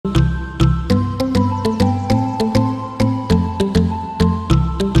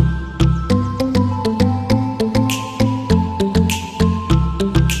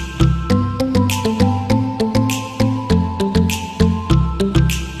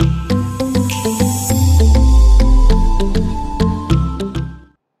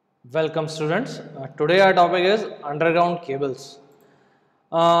Welcome students. Today our topic is underground cables.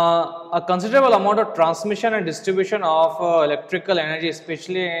 A considerable amount of transmission and distribution of electrical energy,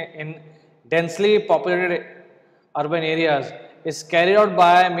 especially in densely populated urban areas, is carried out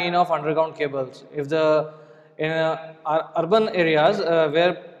by means of underground cables. If the in urban areas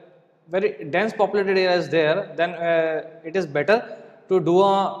where very dense populated area is there, then it is better to do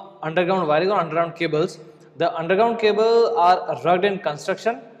a underground wiring or underground cables. The underground cable are rugged in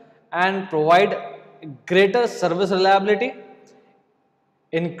construction and provide greater service reliability,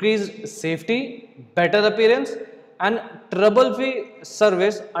 increased safety, better appearance and trouble-free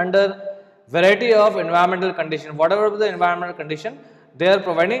service under variety of environmental conditions. Whatever the environmental condition, they are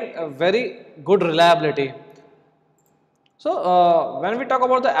providing a very good reliability. So, when we talk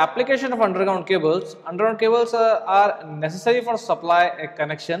about the application of underground cables are necessary for supply a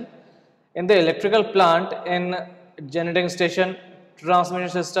connection in the electrical plant, in generating station, transmission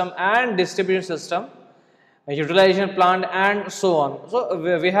system and distribution system, utilization plant and so on. So,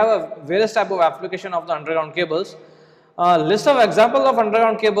 we have a various type of application of the underground cables. List of example of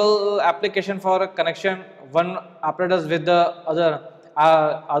underground cable application for a connection one apparatus with the other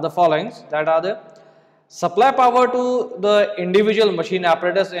are the followings, that are the supply power to the individual machine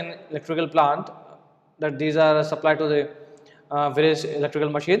apparatus in electrical plant, that these are supplied to the various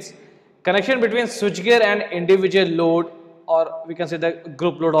electrical machines, connection between switchgear and individual load, or we can say the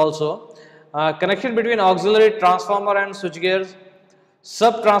group load also, connection between auxiliary transformer and switchgears,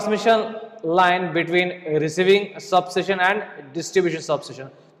 sub transmission line between receiving substation and distribution substation.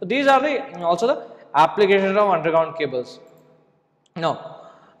 So these are the also the applications of underground cables. Now,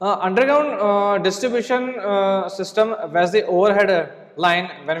 underground distribution system has the overhead line.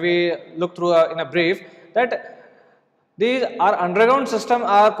 When we look through in a brief, that these are underground system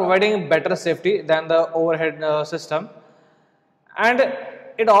are providing better safety than the overhead system, and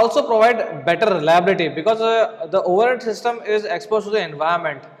it also provide better reliability because the overhead system is exposed to the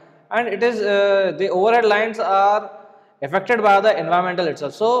environment, and it is the overhead lines are affected by the environmental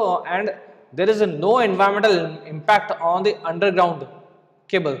itself. So, and there is no environmental impact on the underground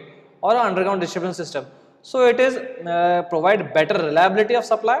cable or underground distribution system. So, it is provide better reliability of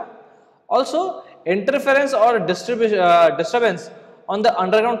supply. Also, interference or disturbance on the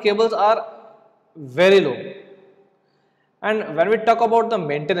underground cables are very low. And when we talk about the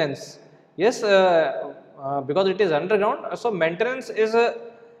maintenance, yes, because it is underground, so maintenance is a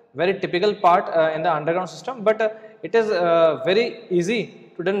very typical part in the underground system, but it is very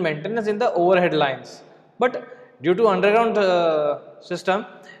easy to do maintenance in the overhead lines. But due to underground system,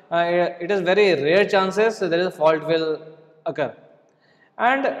 it is very rare chances there is a fault will occur.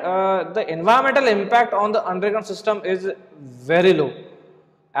 And the environmental impact on the underground system is very low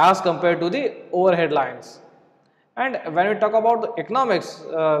as compared to the overhead lines. And when we talk about the economics,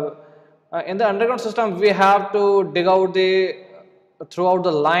 in the underground system, we have to dig out throughout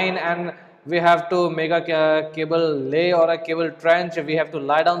the line, and we have to make a cable lay or a cable trench. We have to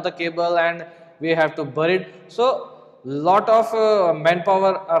lie down the cable and we have to bury it. So, lot of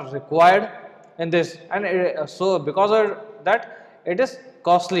manpower are required in this, and so because of that, it is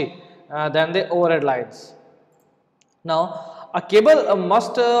costly than the overhead lines. Now, a cable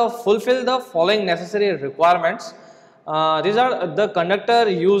must fulfill the following necessary requirements. These are the conductor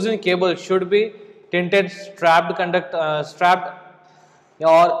used in cable should be tinted, strapped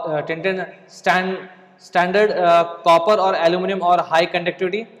or tinted standard copper or aluminum or high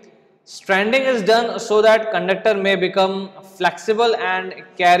conductivity. Stranding is done so that conductor may become flexible and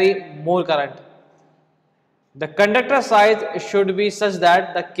carry more current. The conductor size should be such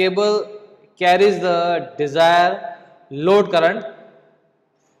that the cable carries the desired load current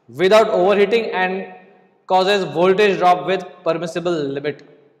without overheating and causes voltage drop with permissible limit.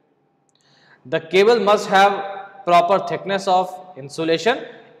 The cable must have proper thickness of insulation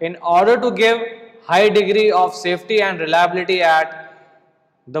in order to give high degree of safety and reliability at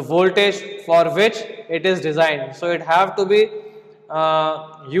the voltage for which it is designed. So, it have to be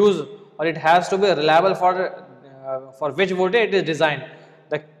used, or it has to be reliable for which voltage it is designed.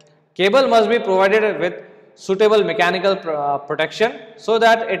 The cable must be provided with suitable mechanical protection so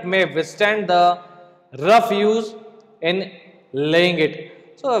that it may withstand the rough use in laying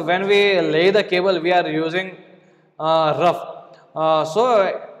it. So, when we lay the cable, we are using rough.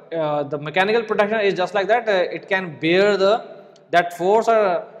 The mechanical protection is just like that. It can bear that force,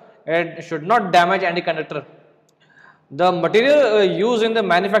 or it should not damage any conductor. The material used in the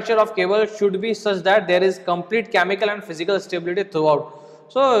manufacture of cable should be such that there is complete chemical and physical stability throughout.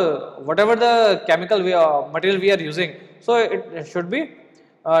 So, whatever the chemical material we are using, so it should be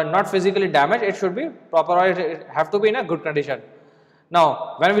not physically damaged, it should be proper, or it have to be in a good condition.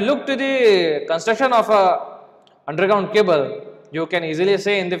 Now, when we look to the construction of a underground cable, you can easily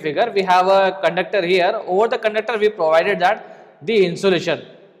say in the figure we have a conductor here. Over the conductor we provided that the insulation.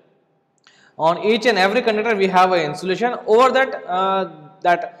 On each and every conductor we have a insulation. Over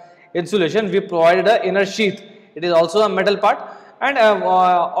that insulation we provided a inner sheath. It is also a metal part, and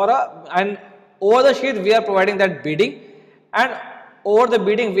and over the sheath we are providing that beading, and over the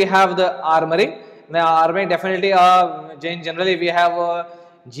beading we have the armoring. The armoring definitely generally we have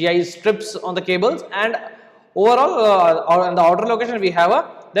GI strips on the cables, and overall on the outer location we have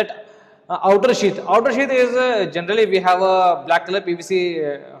that outer sheath. Outer sheath is generally we have a black color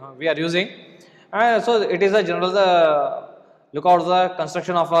PVC we are using. So it is a general look out the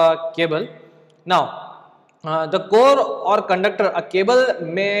construction of a cable. Now the core or conductor, a cable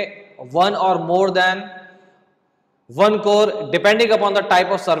may one or more than one core depending upon the type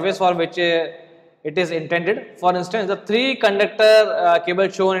of service for which it is intended. For instance, the 3 conductor cable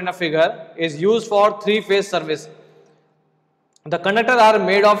shown in a figure is used for 3-phase service. The conductors are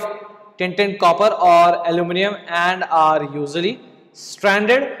made of tinted copper or aluminum and are usually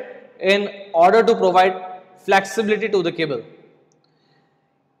stranded in order to provide flexibility to the cable.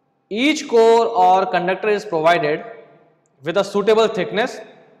 Each core or conductor is provided with a suitable thickness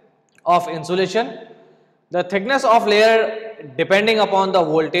of insulation. The thickness of layer depending upon the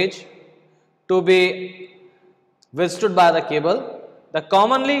voltage to be withstood by the cable. The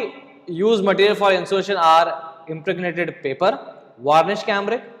commonly used material for insulation are impregnated paper, varnish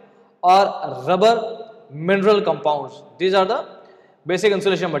cambric or rubber mineral compounds. These are the basic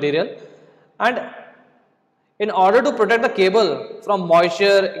insulation material, and in order to protect the cable from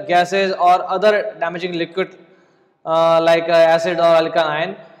moisture, gases or other damaging liquid like acid or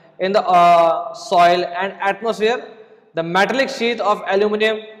alkaline in the soil and atmosphere, the metallic sheath of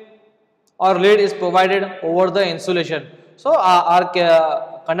aluminum or lead is provided over the insulation. So our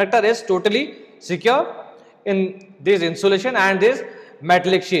conductor is totally secure in this insulation and this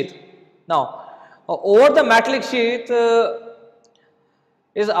metallic sheath. Now over the metallic sheath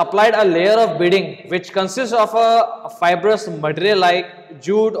is applied a layer of beading which consists of a fibrous material like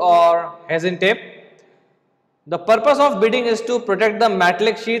jute or hessian tape. The purpose of beading is to protect the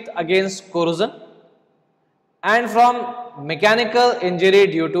metallic sheath against corrosion and from mechanical injury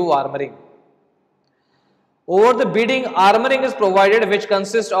due to armoring. Over the beading, armoring is provided which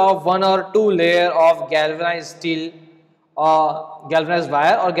consists of 1 or 2 layer of galvanized steel or galvanized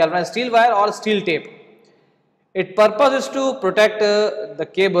wire or galvanized steel wire or steel tape. Its purpose is to protect the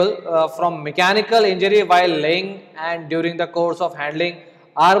cable from mechanical injury while laying and during the course of handling.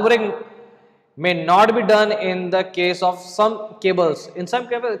 Armoring may not be done in the case of some cables. In some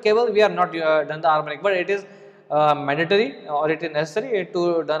cable we are not done the armoring, but it is mandatory or it is necessary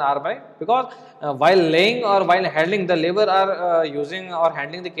to done armoring, because while laying or while handling, the labor are using or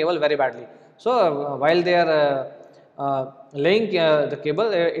handling the cable very badly. So while they are laying the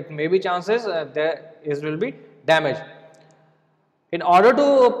cable, it may be chances there will be damage. In order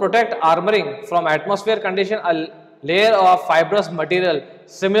to protect armoring from atmosphere condition, a layer of fibrous material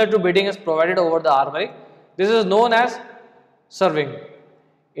similar to beading is provided over the armoring. This is known as serving.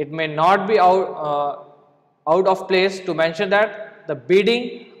 It may not be out of place to mention that the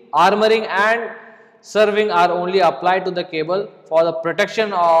beading, armoring and serving are only applied to the cable for the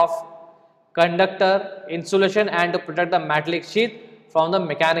protection of conductor, insulation and to protect the metallic sheath from the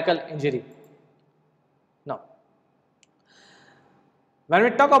mechanical injury. Now, when we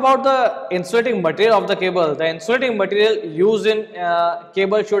talk about the insulating material of the cable, the insulating material used in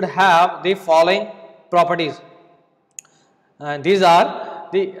cable should have the following properties. These are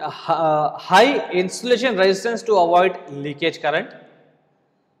the high insulation resistance to avoid leakage current,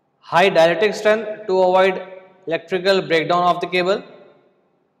 high dielectric strength to avoid electrical breakdown of the cable,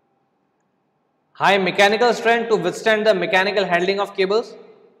 high mechanical strength to withstand the mechanical handling of cables,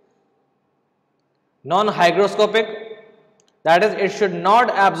 non-hygroscopic, that is, it should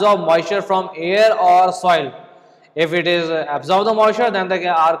not absorb moisture from air or soil. If it is absorb the moisture, then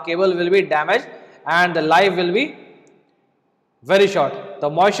our cable will be damaged and the life will be very short. The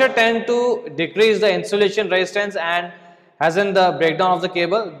moisture tend to decrease the insulation resistance and hasten the breakdown of the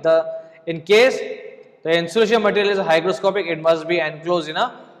cable. In case the insulation material is hygroscopic, it must be enclosed in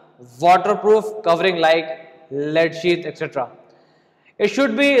a waterproof covering like lead sheath, etc. It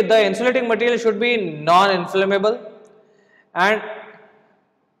should be, the insulating material should be non-inflammable and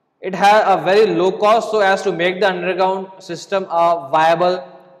it has a very low cost so as to make the underground system a viable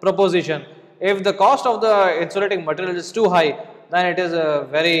proposition. If the cost of the insulating material is too high, then it is a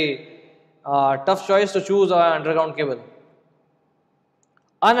very tough choice to choose an underground cable.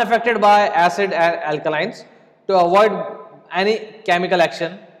 Unaffected by acid and alkalines, to avoid any chemical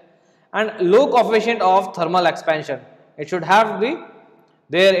action, and low coefficient of thermal expansion. It should have be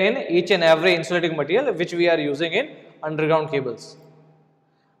there in each and every insulating material which we are using in underground cables.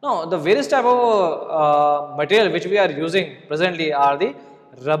 Now, the various type of material which we are using presently are the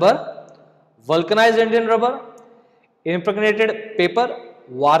rubber, vulcanized Indian rubber, impregnated paper,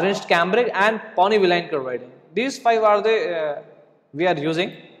 varnished cambric, and polyvinyl chloride. These five are the we are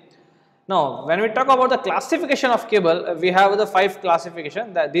using. Now, when we talk about the classification of cable, we have the five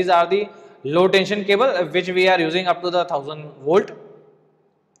classification. That these are the low tension cable, which we are using up to the 1000 volt.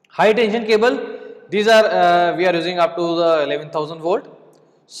 High tension cable, these are we are using up to the 11,000 volt.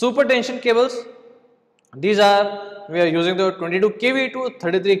 Super tension cables, these are we are using the 22 kV to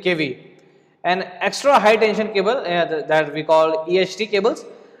 33 kV. And extra high tension cable that we call EHT cables,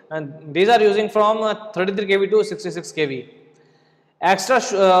 and these are using from 33 kV to 66 kV. Extra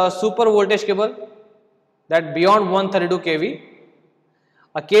super voltage cable, that beyond 132 kV.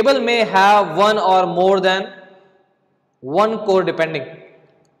 A cable may have one or more than one core depending.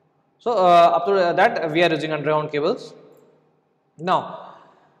 So up to that we are using underground cables. Now,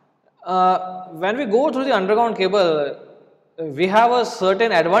 when we go through the underground cable, we have a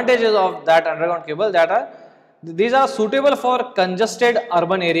certain advantages of that underground cable, that are these are suitable for congested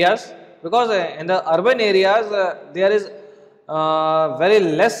urban areas, because in the urban areas there is very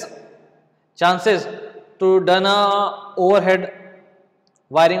less chances to done a overhead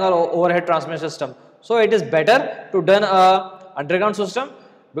wiring or overhead transmission system. So it is better to done a underground system,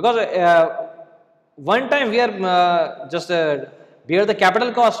 because one time we are just bear the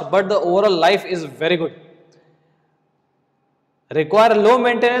capital cost, but the overall life is very good. Require low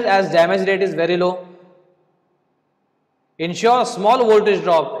maintenance as damage rate is very low. Ensure small voltage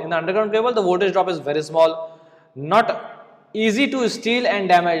drop. In the underground cable, the voltage drop is very small. Not easy to steal and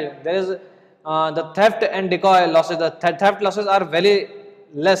damage. There is the theft and decoy losses. The theft losses are very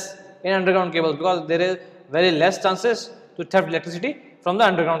less in underground cables, because there is very less chances to theft electricity from the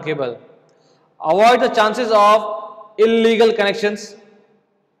underground cable. Avoid the chances of illegal connections,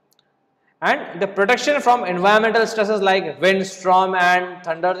 and the protection from environmental stresses like wind, storm, and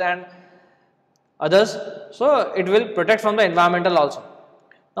thunder and others. So it will protect from the environmental also.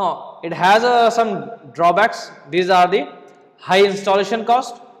 Now, it has some drawbacks. These are the high installation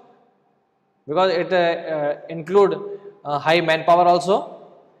cost, because it include high manpower also.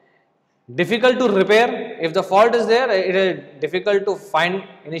 Difficult to repair. If the fault is there, it is difficult to find.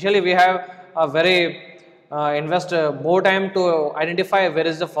 Initially we have a very invest more time to identify where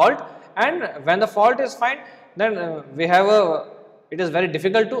is the fault, and when the fault is found, then we have it is very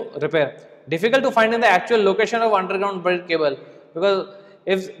difficult to repair. Difficult to find in the actual location of underground buried cable, because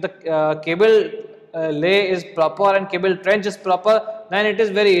if the cable lay is proper and cable trench is proper, then it is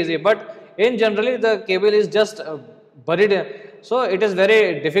very easy. But in generally the cable is just buried, so it is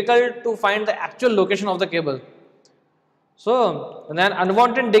very difficult to find the actual location of the cable. So then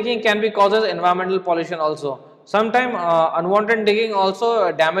unwanted digging can be causes environmental pollution also. Sometimes unwanted digging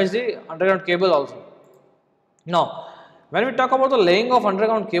also damage the underground cable also. Now, when we talk about the laying of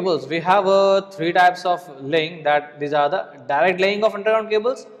underground cables, we have three types of laying. That these are the direct laying of underground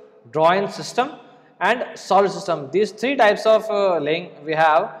cables, draw-in system, and solid system. These three types of laying we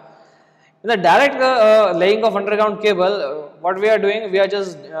have. In the direct laying of underground cable, what we are doing, we are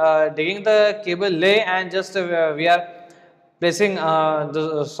just digging the cable lay, and just we are placing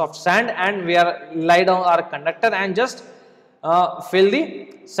the soft sand, and we are lie down our conductor and just fill the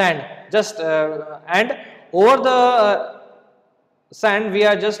sand, just and over the sand we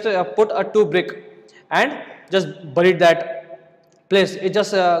are just put a 2 brick and just buried that place. It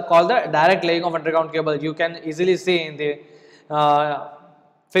just called the direct laying of underground cable. You can easily see in the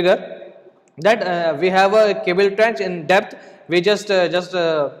figure that we have a cable trench in depth. We just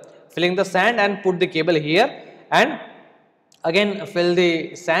filling the sand and put the cable here, and again fill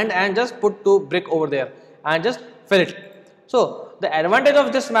the sand and just put 2 brick over there and just fill it. So the advantage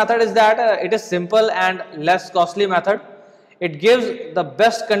of this method is that it is simple and less costly method. It gives the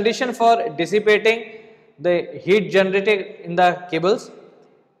best condition for dissipating the heat generated in the cables.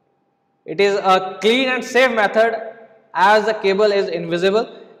 It is a clean and safe method, as the cable is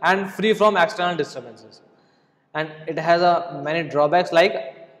invisible and free from external disturbances. And it has many drawbacks,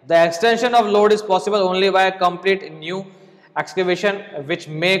 like the extension of load is possible only by a complete new excavation, which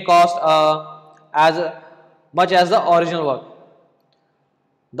may cost as much as the original work.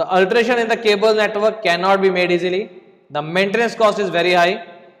 The alteration in the cable network cannot be made easily. The maintenance cost is very high.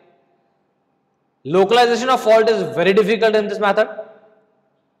 Localization of fault is very difficult in this method.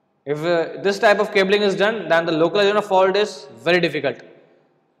 If this type of cabling is done, then the localization of fault is very difficult.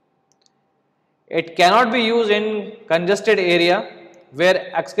 It cannot be used in congested area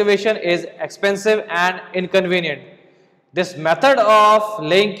where excavation is expensive and inconvenient. This method of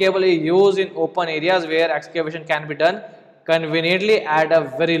laying cable is used in open areas where excavation can be done conveniently at a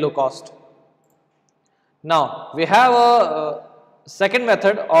very low cost. Now we have a second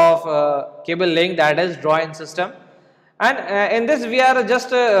method of cable laying, that is draw-in system, and in this we are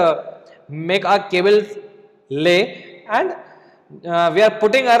just make our cable lay, and we are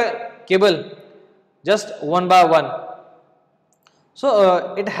putting our cable just one by one.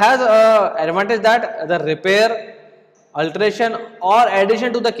 So it has a advantage that the repair, alteration or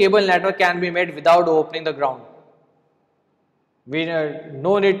addition to the cable network can be made without opening the ground. We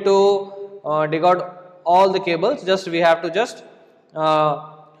no need to dig out all the cables, just we have to just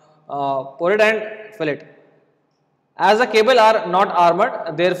pour it and fill it. As the cable are not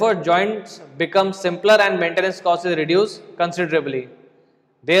armored, therefore joints become simpler and maintenance cost is reduced considerably.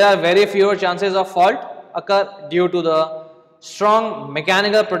 There are very fewer chances of fault occur due to the strong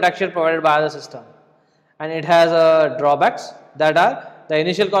mechanical protection provided by the system. And it has drawbacks, that are the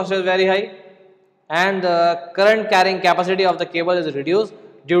initial cost is very high and the current carrying capacity of the cable is reduced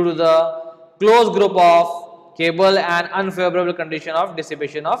due to the close group of cable and unfavorable condition of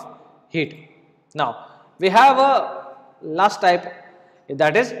dissipation of heat. Now we have a last type,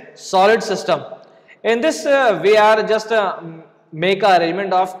 that is solid system. In this we are just make a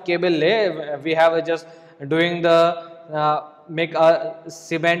arrangement of cable lay. We have just doing the make a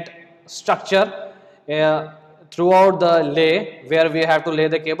cement structure throughout the lay where we have to lay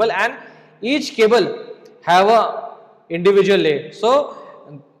the cable, and each cable have a individual lay. So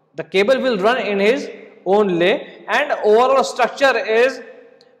the cable will run in his own lay and overall structure is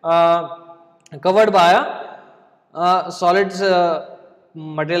covered by a solids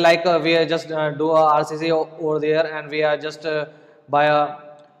material, like we are just do a RCC over there, and we are just by a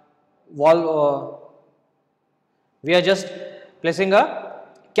wall we are just placing a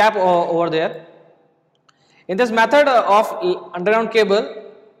cap over there. In this method of underground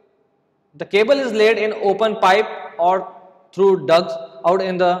cable, the cable is laid in open pipe or through ducts out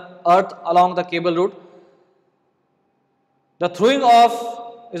in the earth along the cable route. The throwing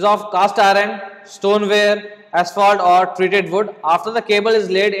is of cast iron, stoneware, asphalt or treated wood. After the cable is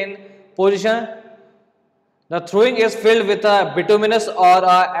laid in position, the throwing is filled with a bituminous or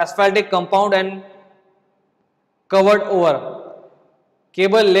a asphaltic compound and covered over.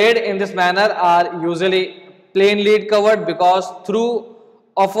 Cable laid in this manner are usually plain lead covered because through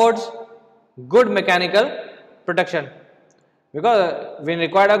affords good mechanical protection, because we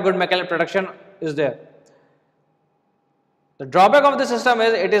require a good mechanical protection is there. The drawback of the system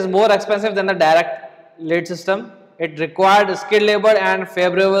is it is more expensive than the direct lead system. It required skilled labor and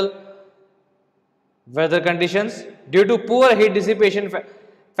favorable weather conditions. Due to poor heat dissipation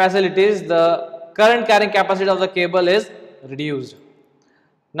facilities, the current carrying capacity of the cable is reduced.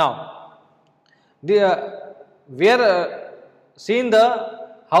 Now we are seeing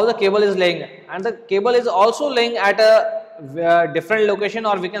how the cable is laying, and the cable is also laying at a different location,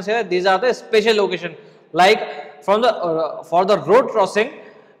 or we can say that these are the special location, like from the for the road crossing,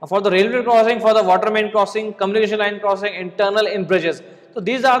 for the railway crossing, for the water main crossing, communication line crossing, internal in bridges. So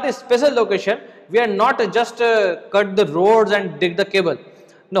these are the special location. We are not just cut the roads and dig the cable.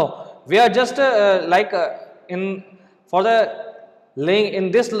 No, we are just in for the laying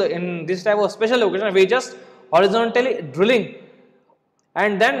in this type of special location. We just horizontally drilling,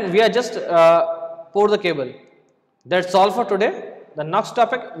 and then we are just pour the cable. That's all for today. The next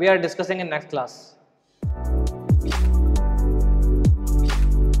topic we are discussing in next class.